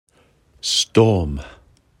Storm.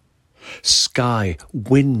 Sky,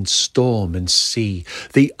 wind, storm and sea.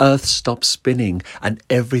 The earth stops spinning and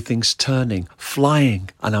everything's turning, flying,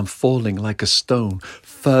 and I'm falling like a stone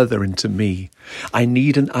further into me. I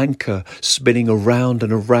need an anchor spinning around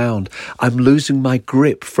and around. I'm losing my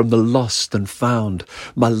grip from the lost and found.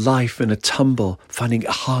 My life in a tumble, finding it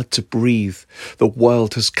hard to breathe. The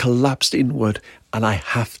world has collapsed inward and I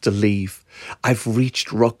have to leave. I've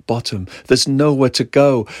reached rock bottom. There's nowhere to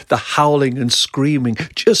go. The howling and screaming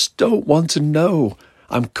just don't want to know.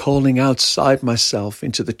 I'm calling outside myself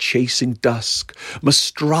into the chasing dusk. Must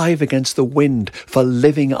strive against the wind. For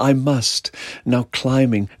living I must. Now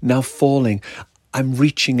climbing, now falling. I'm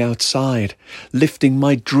reaching outside, lifting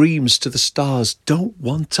my dreams to the stars. Don't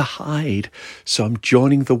want to hide. So I'm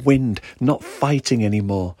joining the wind, not fighting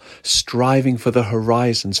anymore. Striving for the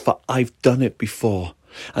horizons, for I've done it before.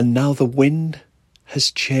 And now the wind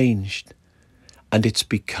has changed and it's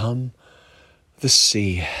become the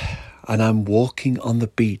sea. And I'm walking on the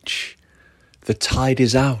beach. The tide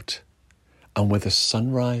is out and with a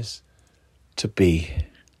sunrise to be.